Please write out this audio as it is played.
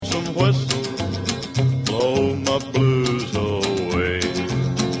whistle, blow my blues away.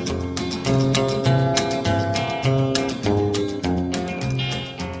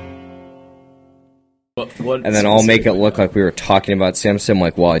 And then I'll make it look like we were talking about Samson,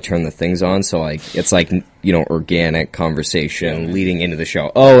 like, while I turn the things on, so, like, it's like, you know, organic conversation leading into the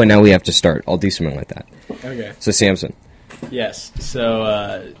show. Oh, and now we have to start. I'll do something like that. Okay. So, Samson. Yes.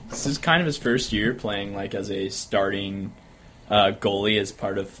 So, this is kind of his first year playing, like, as a starting goalie as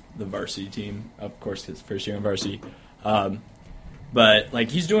part of the varsity team. Of course, his first year in varsity. But, like,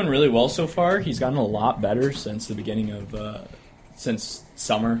 he's doing really well so far. He's gotten a lot better since the beginning of... since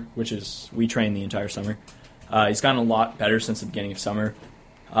summer, which is, we train the entire summer. He's gotten a lot better since the beginning of summer.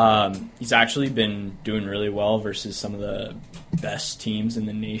 He's actually been doing really well versus some of the best teams in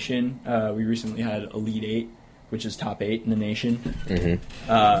the nation. We recently had Elite 8, which is top 8 in the nation.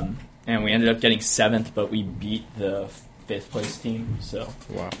 Mm-hmm. And we ended up getting 7th, but we beat the 5th place team. So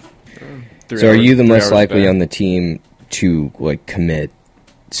wow. So are you the most likely on the team to, like, commit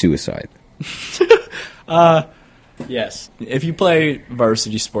suicide? Yes. If you play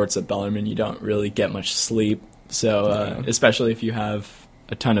varsity sports at Bellarmine, you don't really get much sleep. So, especially if you have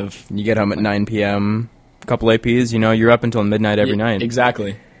a ton of... You get home at 9 p.m., a couple APs, you know, you're up until midnight every night.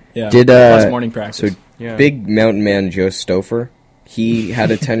 Exactly. Yeah. Plus morning practice. So, big mountain man Joe Stouffer, he had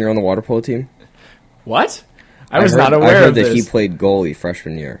a tenure on the water polo team? What? I was not aware of this. I heard that he played goalie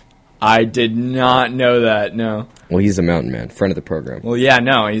freshman year. I did not know that, no. Well, he's a mountain man, friend of the program. Well, yeah,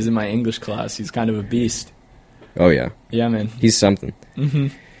 no, he's in my English class. He's kind of a beast. Oh, yeah. Yeah, man. He's something.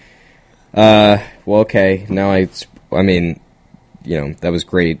 Mm-hmm. Well, okay. Now I mean, you know, that was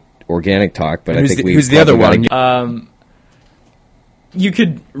great organic talk, but I think who's the other one? You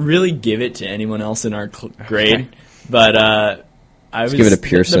could really give it to anyone else in our grade, but Let's give it to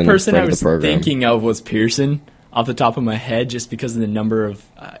Pearson. The person I was program. thinking of was Pearson off the top of my head, just because of the number of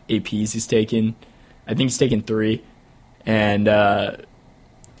APs he's taken. I think he's taken 3, and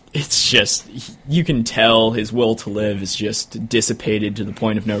it's just, you can tell his will to live is just dissipated to the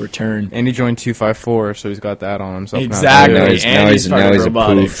point of no return. And he joined 254, so he's got that on himself. Exactly. Now he's a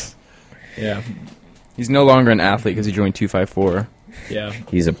poof. Yeah. He's no longer an athlete because he joined 254. Yeah.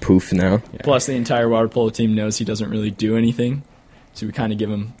 He's a poof now. Yeah. Plus, the entire water polo team knows he doesn't really do anything, so we kind of give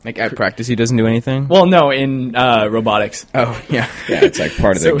him... Like, at practice, he doesn't do anything? Well, no, in robotics. Oh, yeah. Yeah, it's like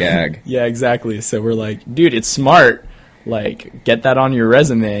part of the gag. Yeah, exactly. So we're like, dude, it's smart. Like, get that on your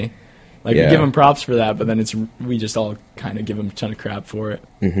resume. Like, we give him props for that, but then we just all kind of give him a ton of crap for it.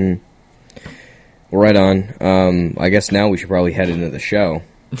 Mm-hmm. Well, right on. I guess now we should probably head into the show.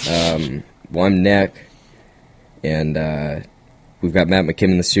 Well, I'm Nick, and we've got Matt McKim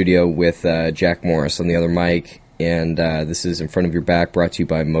in the studio with Jack Morris on the other mic, and this is In Front of Your Back, brought to you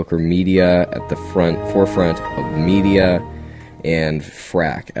by Mocher Media at the forefront of media, and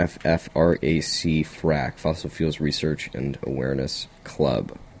FRAC, F-F-R-A-C, FRAC, Fossil Fuels Research and Awareness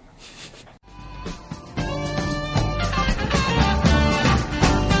Club.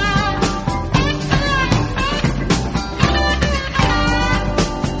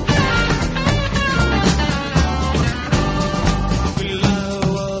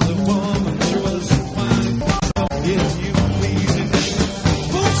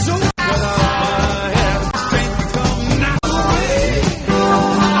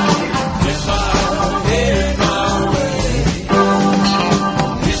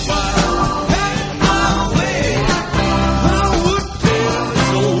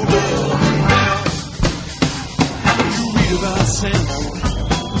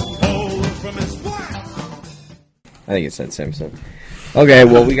 I think it said Simpson. Okay,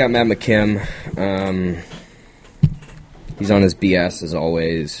 well, we got Matt McKim. He's on his BS, as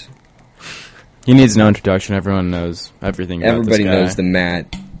always. He needs no introduction. Everyone knows everything about Everybody this guy. knows the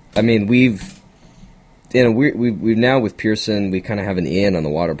Matt. I mean, we've now, with Pearson, we kind of have an in on the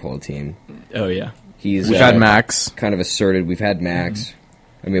water polo team. Oh, yeah. We've had Max. Kind of asserted. We've had Max.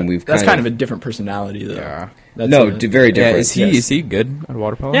 Mm-hmm. I mean, That's kind of a different personality, though. Yeah. Very different. Yeah, is he good at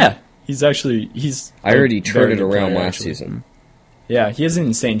water polo? Yeah. He's I heard he turned it around last season. Yeah, he has an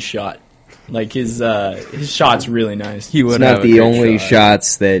insane shot. Like, his shot's really nice. He would it's not the only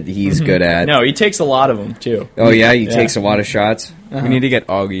shots that he's good at. No, he takes a lot of them, too. Oh, yeah? He takes a lot of shots? We need to get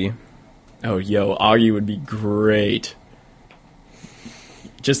Augie. Oh, Augie would be great.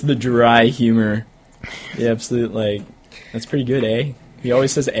 Just the dry humor. The absolute, like, that's pretty good, eh? He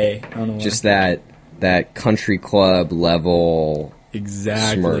always says A. I don't know why. Just that country club level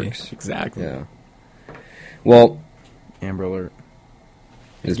smirks. Exactly. Yeah. Well, Amber Alert.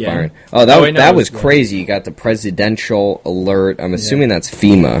 Is Byron. Oh, that was crazy. You got the presidential alert. I'm assuming that's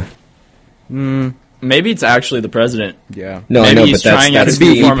FEMA. Maybe it's actually the president. Yeah. No, Maybe I know, he's but trying out that's a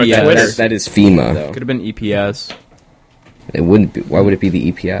new the form of EPS. Twitter. That is FEMA, though. Could have been EPS, It wouldn't be. Why would it be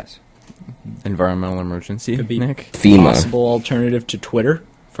the EPS? environmental emergency. Could be Nick. FEMA. Possible alternative to Twitter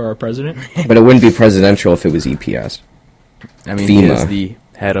for our president. But it wouldn't be presidential if it was EPS. I mean, FEMA. he is the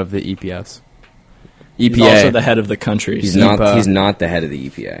head of the EPS. EPA. He's also the head of the country. He's so- not. He's not the head of the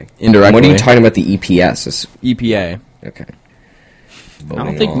EPA. Indirectly. What are you talking about? The EPS is EPA. okay. I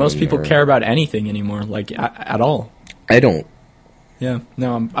don't think most people care about anything anymore, like at all. I don't. Yeah,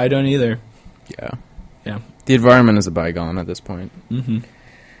 no, I don't either. Yeah. Yeah. The environment is a bygone at this point. Mm-hmm.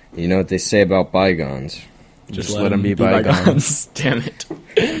 You know what they say about bygones? Just let 'em be bygones. Damn it.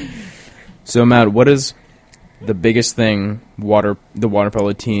 So, Matt, what is the biggest thing the water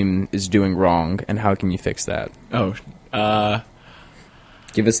polo team is doing wrong, and how can you fix that? Oh,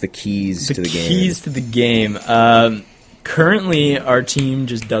 Give us the keys to the game. keys to the game. Currently, our team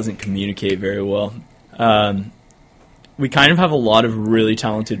just doesn't communicate very well. We kind of have a lot of really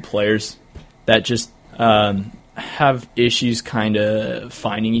talented players that just have issues kind of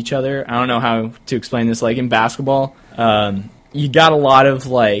finding each other. I don't know how to explain this. Like in basketball, you got a lot of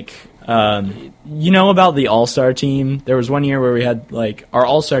like, you know about the All-Star team? There was one year where we had like, our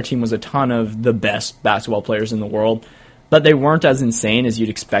All-Star team was a ton of the best basketball players in the world, but they weren't as insane as you'd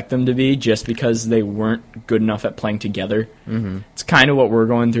expect them to be just because they weren't good enough at playing together. Mm-hmm. It's kind of what we're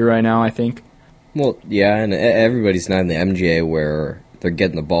going through right now, I think. Well, yeah, and everybody's not in the MGA where they're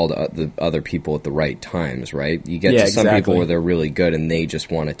getting the ball to the other people at the right times, right? You get to some people where they're really good and they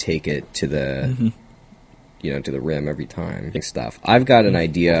just want to take it to the, to the rim every time. Stuff. I've got an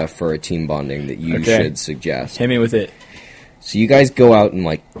idea for a team bonding that you should suggest. Hit me with it. So you guys go out and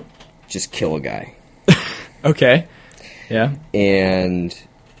like just kill a guy. Okay. Yeah. And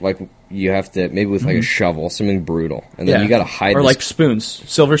like you have to maybe with like a shovel, something brutal, and then you got to hide. Or this like spoons,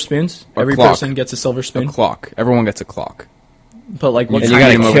 silver spoons. Every clock. person gets a silver spoon. A clock. Everyone gets a clock. But like, what and you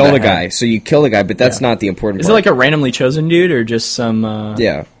kind got of to kill over the the guy. head. So you kill the guy, but that's not the important Is part. it like a randomly chosen dude or just some?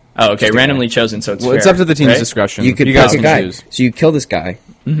 Yeah. Oh, okay, Just a randomly chosen. So it's Well, fair, it's up to the team's right? discretion. You could you pick guys a can guy. choose. So you kill this guy.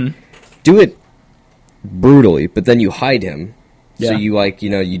 Do it brutally, but then you hide him. So Yeah. you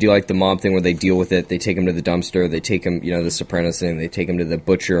you do like the mob thing where they deal with it. They take him to the dumpster. They take him, the Sopranos thing. They take him to the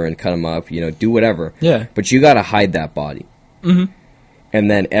butcher and cut him up. Do whatever. Yeah. But you got to hide that body. Mm-hmm. And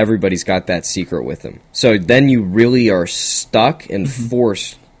then everybody's got that secret with them. So then you really are stuck and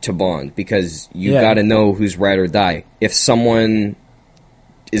forced to bond because you got to know who's ride or die. If someone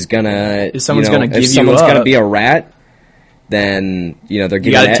is gonna, If someone's gonna give you someone's gonna up. be a rat, then they're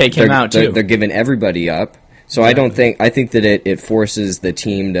giving. gotta take him out, too. They're giving everybody up. So I think that it forces the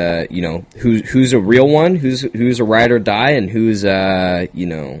team to who's a real one, who's a ride or die, and who's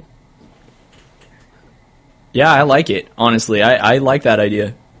Yeah, I like it. Honestly, I like that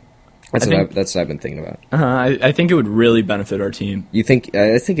idea. that's what I've been thinking about. I think it would really benefit our team. You think?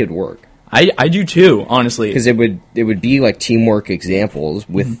 I think it'd work I do too. Honestly, because it would be like teamwork examples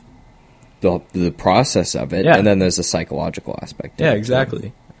with the process of it, Yeah. and then there's a psychological aspect. to yeah, it, too.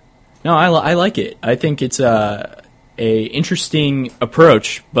 exactly. No, I like it. I think it's a interesting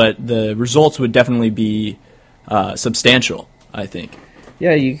approach, but the results would definitely be substantial. I think.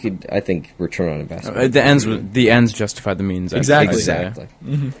 Yeah, you could. I think return on investment. The ends justify the means. Exactly. Exactly.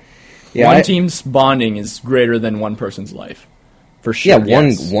 Mm-hmm. Yeah, One team's bonding is greater than one person's life, for Yeah, sure.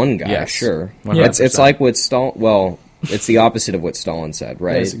 Yes. one guy, Yes. sure. 100%. It's like what Stalin. Well, it's the opposite of what Stalin said,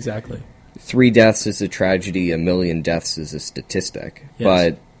 right? Yes, exactly. 3 deaths is a tragedy, 1 million deaths is a statistic. Yes.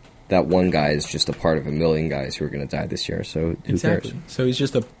 But that one guy is just a part of 1 million guys who are going to die this year. So who Exactly. cares? So he's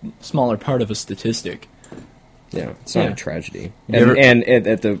just a smaller part of a statistic. Yeah, it's not Yeah. a tragedy. You And, ever-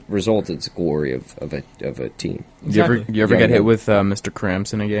 at the result, it's glory of a team. Exactly. You ever Yeah, get yeah. hit with Mr.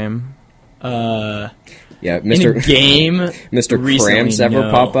 Cramps in a game? Yeah, In a Mr. game, Mr. recently, Cramps ever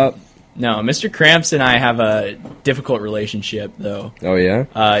no. pop up? No, Mr. Cramps and I have a difficult relationship, though. Oh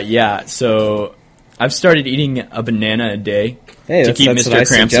yeah. Yeah, so I've started eating a banana a day Hey, to that's, keep that's what Mr. I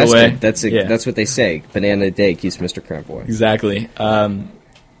Cramps suggested. away. That's Yeah. what they say. Banana a day keeps Mr. Cramp away. Exactly.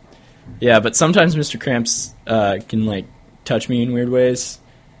 Yeah, but sometimes Mr. Cramps can like touch me in weird ways.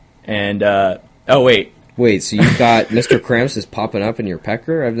 And oh wait, Wait, so you got Mr. Cramps is popping up in your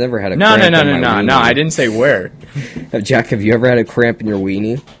pecker? I've never had a no, cramp no, in no, my no, weenie. no. I didn't say where. Jack, have you ever had a cramp in your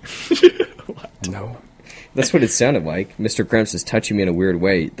weenie? No. That's what it sounded like. Mr. Cramps is touching me in a weird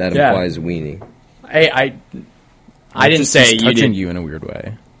way. That Yeah. implies weenie. I didn't Just- say just you touching did. you in a weird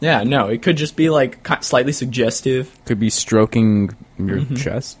way. Yeah, no. It could just be like slightly suggestive. Could be stroking your Mm-hmm.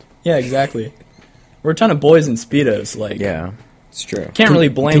 chest. Yeah, exactly. We're a ton of boys in speedos. Like, Yeah. It's true. can't really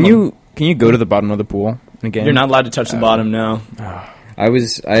blame Can them. you go to the bottom of the pool in a game? You're not allowed to touch the bottom. No.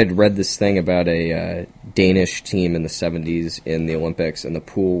 I had read this thing about a Danish team in the 70s in the Olympics, and the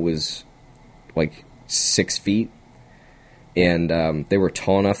pool was like 6 feet, and they were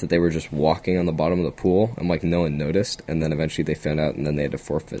tall enough that they were just walking on the bottom of the pool, and like no one noticed, and then eventually they found out, and then they had to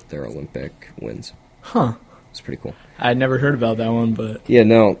forfeit their Olympic wins. Huh. It's pretty cool. I'd never heard about that one, but... Yeah,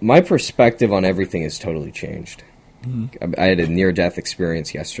 no, my perspective on everything has totally changed. I had a near-death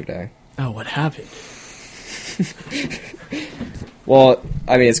experience yesterday. Oh, what happened? Well,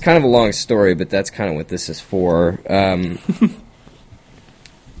 I mean, it's kind of a long story, but that's kind of what this is for.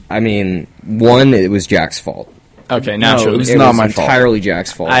 I mean, one, it was Jack's fault. Okay, naturally. No, it's It not was my fault. entirely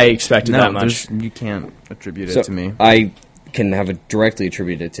Jack's fault. I expected that No, much. you can't attribute So it to me. I can have it directly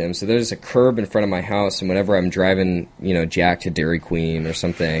attributed to him. So there's a curb in front of my house, and whenever I'm driving, Jack to Dairy Queen or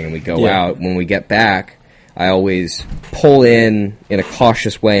something, and we go out, when we get back, I always pull in a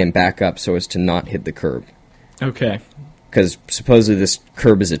cautious way and back up so as to not hit the curb. Okay. Because supposedly this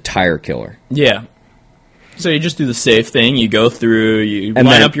curb is a tire killer. Yeah. So you just do the safe thing. You go through, you And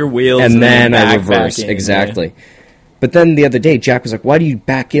line then- up your wheels, and then I back reverse. in. Exactly. But then the other day, Jack was like, why do you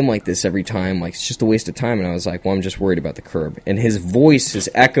back in like this every time? Like, it's just a waste of time. And I was like, well, I'm just worried about the curb. And his voice is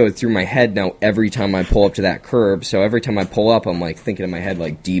echoed through my head now every time I pull up to that curb. So every time I pull up, I'm like thinking in my head,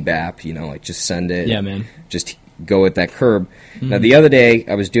 like, DBAP, like just send it. Yeah, man. Just go at that curb. Now, the other day,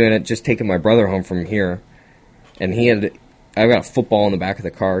 I was doing it, just taking my brother home from here. And I got a football in the back of the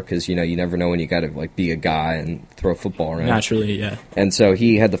car because, you never know when you got to, like, be a guy and throw a football around. Naturally, yeah. And so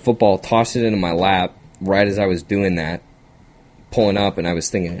he had the football, tossed it into my lap right as I was doing that, pulling up, and I was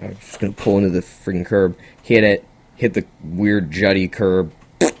thinking, I'm just going to pull into the freaking curb. Hit the weird jutty curb,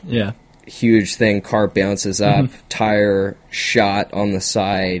 Yeah. huge thing, car bounces up, tire shot on the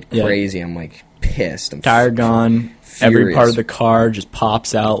side, Yeah. crazy. I'm like pissed. I'm Tire gone. Every furious. part of the car just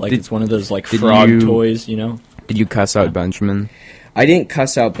pops out like it's one of those like did frog you- toys, Did you cuss out Benjamin? I didn't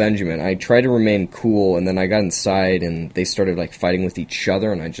cuss out Benjamin. I tried to remain cool, and then I got inside, and they started like fighting with each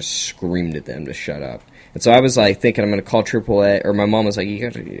other, and I just screamed at them to shut up. And so I was like thinking I'm going to call AAA, or my mom was like,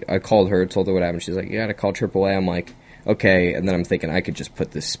 I called her, told her what happened. She's like, you got to call AAA. I'm like, okay. And then I'm thinking I could just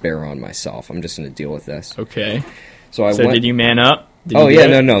put this spare on myself. I'm just going to deal with this. Okay. So I So went. did you man up? Did Oh you do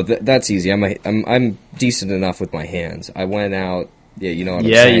yeah, it? no, that's easy. I'm decent enough with my hands. I went out. Yeah, you know what I'm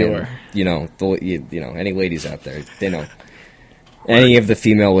Yeah, saying. you were. Any ladies out there, they know. Any of the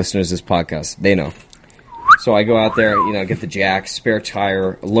female listeners to this podcast, they know. So I go out there, get the jack, spare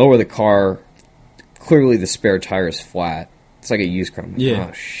tire, lower the car. Clearly, the spare tire is flat. It's like a used car. I'm like, Yeah.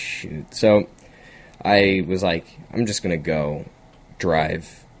 oh shoot. So I was like, I'm just gonna go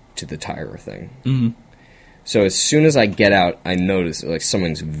drive to the tire thing. Mm-hmm. So as soon as I get out, I notice like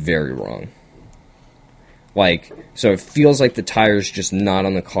something's very wrong. Like, so it feels like the tire's just not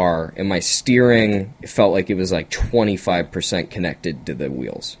on the car, and my steering, it felt like it was like 25% connected to the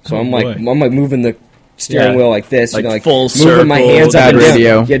wheels. So I'm like moving the steering Yeah. wheel like this, Like full moving my circle, hands up bad and down.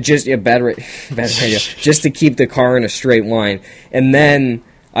 radio. Yeah, bad radio, just to keep the car in a straight line. And then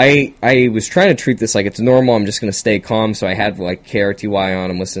I was trying to treat this like it's normal. I'm just going to stay calm. So I had like KRTY on.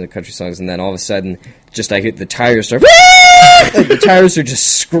 I'm listening to country songs, and then all of a sudden, I hit the tires start. Like the tires are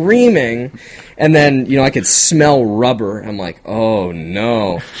just screaming, and then I could smell rubber. I'm like, oh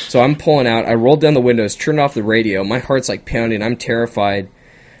no! So I'm pulling out. I rolled down the windows, turned off the radio. My heart's like pounding. I'm terrified.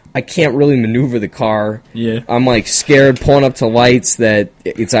 I can't really maneuver the car. Yeah. I'm like scared, pulling up to lights that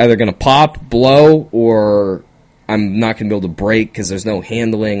it's either going to pop, blow, or I'm not going to be able to brake because there's no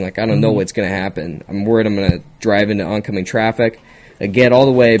handling. Like, I don't know what's going to happen. I'm worried I'm going to drive into oncoming traffic. I get all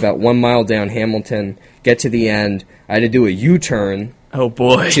the way about 1 mile down Hamilton, get to the end. I had to do a U-turn Oh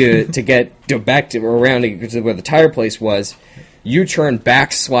boy. to get back to around to where the tire place was. U-turn,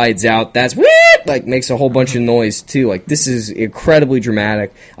 back slides out. That's like makes a whole bunch of noise too. Like, this is incredibly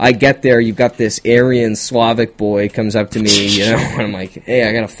dramatic. I get there, you've got this Aryan Slavic boy comes up to me, and I'm like, hey,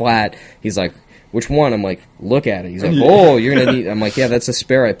 I got a flat. He's like, which one? I'm like, look at it. He's like, oh, you're gonna need. I'm like, yeah, that's a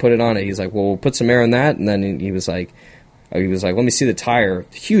spare. I put it on it. He's like, well, we'll put some air in that. And then he was like, let me see the tire.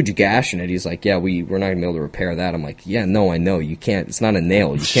 Huge gash in it. He's like, yeah, we're not gonna be able to repair that. I'm like, yeah, no, I know you can't. It's not a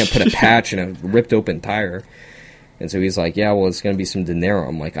nail. You can't put a patch in a ripped open tire. And so he's like, yeah, well, it's going to be some dinero.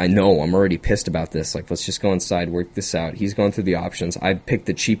 I'm like, I know. I'm already pissed about this. Like, let's just go inside, work this out. He's going through the options. I picked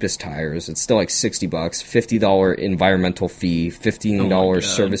the cheapest tires. It's still like $60, $50 environmental fee, $15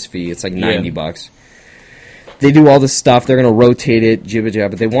 service fee. It's like $90. They do all this stuff. They're going to rotate it, jibba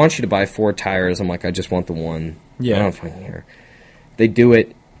jabba. They want you to buy 4 tires. I'm like, I just want the one. Yeah. I don't fucking care. They do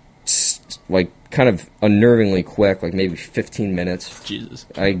it like kind of unnervingly quick, like maybe 15 minutes. Jesus.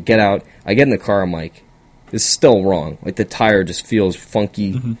 I get out. I get in the car. I'm like, this is still wrong. Like, the tire just feels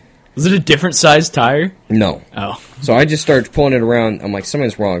funky. Was it a different size tire? No. Oh. So I just started pulling it around. I'm like,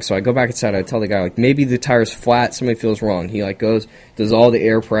 something's wrong. So I go back inside. I tell the guy, like, maybe the tire's flat. Something feels wrong. He, like, goes, does all the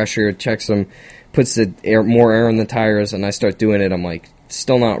air pressure, checks them, puts more air in the tires, and I start doing it. I'm like,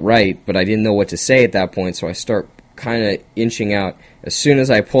 still not right, but I didn't know what to say at that point, so I start kind of inching out. As soon as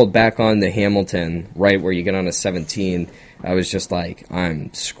I pulled back on the Hamilton, right where you get on a 17, I was just like,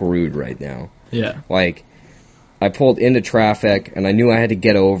 I'm screwed right now. Yeah. Like, I pulled into traffic, and I knew I had to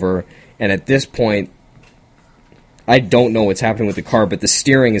get over, and at this point, I don't know what's happening with the car, but the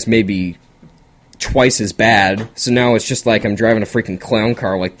steering is maybe twice as bad, so now it's just like I'm driving a freaking clown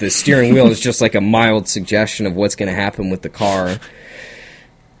car. Like, the steering wheel is just like a mild suggestion of what's going to happen with the car.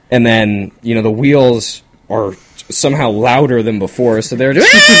 And then, you know, the wheels are somehow louder than before, so they're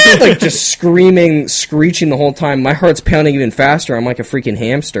just, like, just screaming, screeching the whole time. My heart's pounding even faster. I'm like a freaking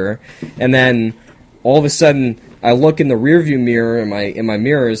hamster. And then all of a sudden, I look in the rearview mirror in my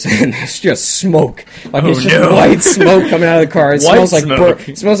mirrors, and it's just smoke. Like, it's just white smoke coming out of the car. It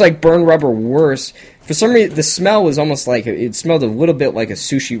smells like burned rubber. Worse. For some reason, the smell was almost like it smelled a little bit like a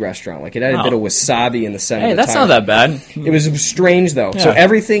sushi restaurant. Like, it had a bit of wasabi in the center. Hey, of the that's tire. not that bad. It was strange though. Yeah. So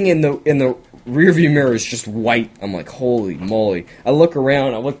everything in the rearview mirror is just white. I'm like, holy moly! I look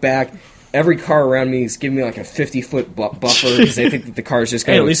around. I look back. Every car around me is giving me like a 50-foot buffer because they think that the car is just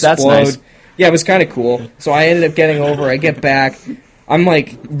going to explode. That's nice. Yeah, it was kind of cool. So I ended up getting over. I get back. I'm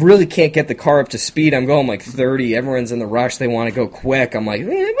like, really can't get the car up to speed. I'm going like 30. Everyone's in the rush. They want to go quick. I'm like,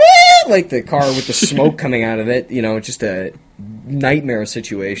 like the car with the smoke coming out of it. You know, just a nightmare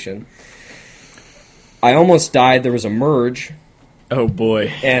situation. I almost died. There was a merge. Oh,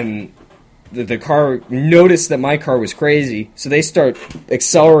 boy. And the car noticed that my car was crazy, so they start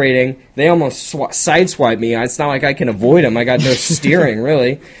accelerating. They almost sideswipe me. It's not like I can avoid them. I got no steering,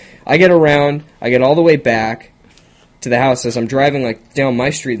 really. I get around. I get all the way back to the house. As I'm driving like down my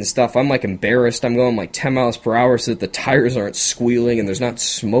street and stuff, I'm like embarrassed. I'm going like 10 miles per hour so that the tires aren't squealing and there's not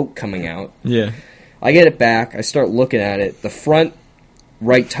smoke coming out. Yeah. I get it back. I start looking at it. The front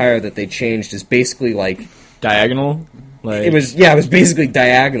right tire that they changed is basically like diagonal. Like, it was basically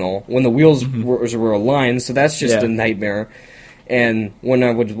diagonal when the wheels were aligned. So that's just a nightmare. And when I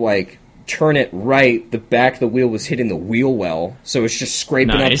would like turn it right, the back of the wheel was hitting the wheel well, so it's just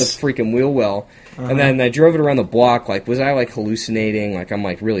scraping up the freaking wheel well. And then I drove it around the block. Like, was I like hallucinating? Like, I'm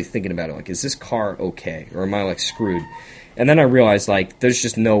like really thinking about it. Like, is this car okay, or am I like screwed? And then I realized like there's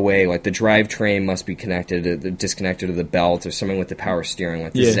just no way. Like, the drivetrain must be disconnected to the belt or something with the power steering.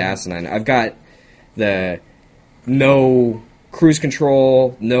 Like, this is asinine. I've got the no cruise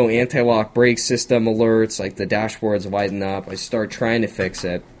control, no anti-lock brake system alerts. Like, the dashboard's lighting up. I start trying to fix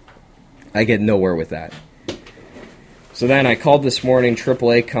it. I get nowhere with that. So then I called this morning,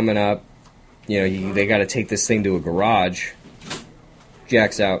 AAA coming up. You know, they got to take this thing to a garage.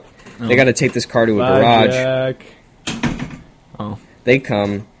 Jack's out. They got to take this car to a garage. Jack. Oh. They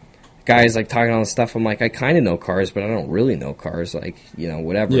come. Guy's like talking all this stuff. I'm like, I kind of know cars, but I don't really know cars. Like, you know,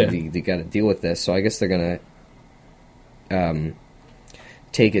 whatever. Yeah. They got to deal with this. So I guess they're going to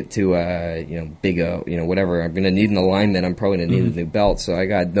take it to big O, whatever. I'm gonna need an alignment. I'm probably gonna need a new belt. So I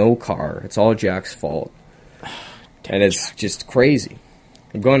got no car. It's all Jack's fault, and it's just crazy.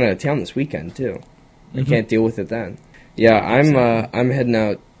 I'm going out of town this weekend too. I can't deal with it then. Yeah, I'm heading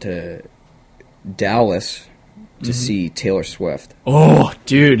out to Dallas to see Taylor Swift. Oh,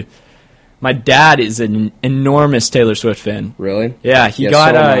 dude, my dad is an enormous Taylor Swift fan. Really? Yeah, he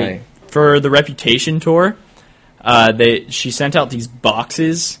got for the Reputation tour. She sent out these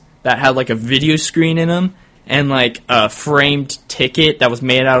boxes that had like a video screen in them and like a framed ticket that was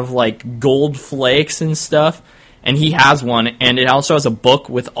made out of like gold flakes and stuff. And he has one, and it also has a book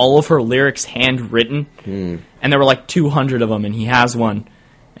with all of her lyrics handwritten. And there were like 200 of them, and he has one,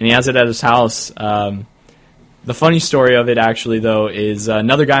 and he has it at his house. The funny story of it, actually, though, is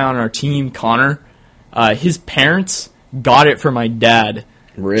another guy on our team, Connor. His parents got it for my dad.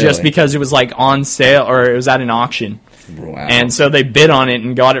 Really? Just because it was like on sale, or it was at an auction. Wow. And so they bid on it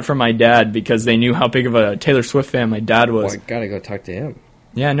and got it from my dad because they knew how big of a Taylor Swift fan my dad was. Well, I gotta go talk to him.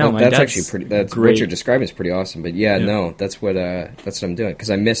 Yeah, no, that's actually pretty. That's great. What you're describing is pretty awesome. But no, that's what I'm doing because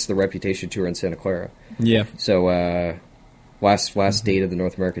I missed the Reputation tour in Santa Clara. Yeah. So last date of the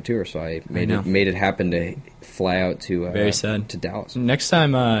North America tour, so I made it happen to fly out to very sad to Dallas. Next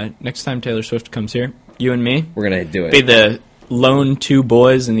time Taylor Swift comes here, you and me, we're gonna do it. Be the lone two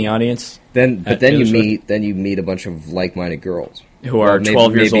boys in the audience. Then you meet a bunch of like-minded girls who are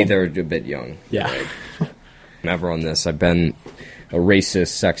 12 years old. Maybe they're a bit young. Yeah. Right? Never on this. I've been a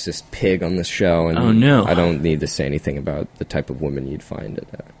racist, sexist pig on this show, and oh, no. I don't need to say anything about the type of women you'd find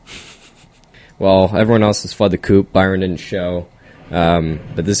at that. Well, everyone else has fled the coop. Byron didn't show.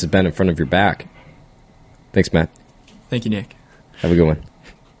 But this has been In Front of Your Back. Thanks, Matt. Thank you, Nick. Have a good one.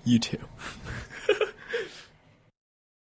 You too.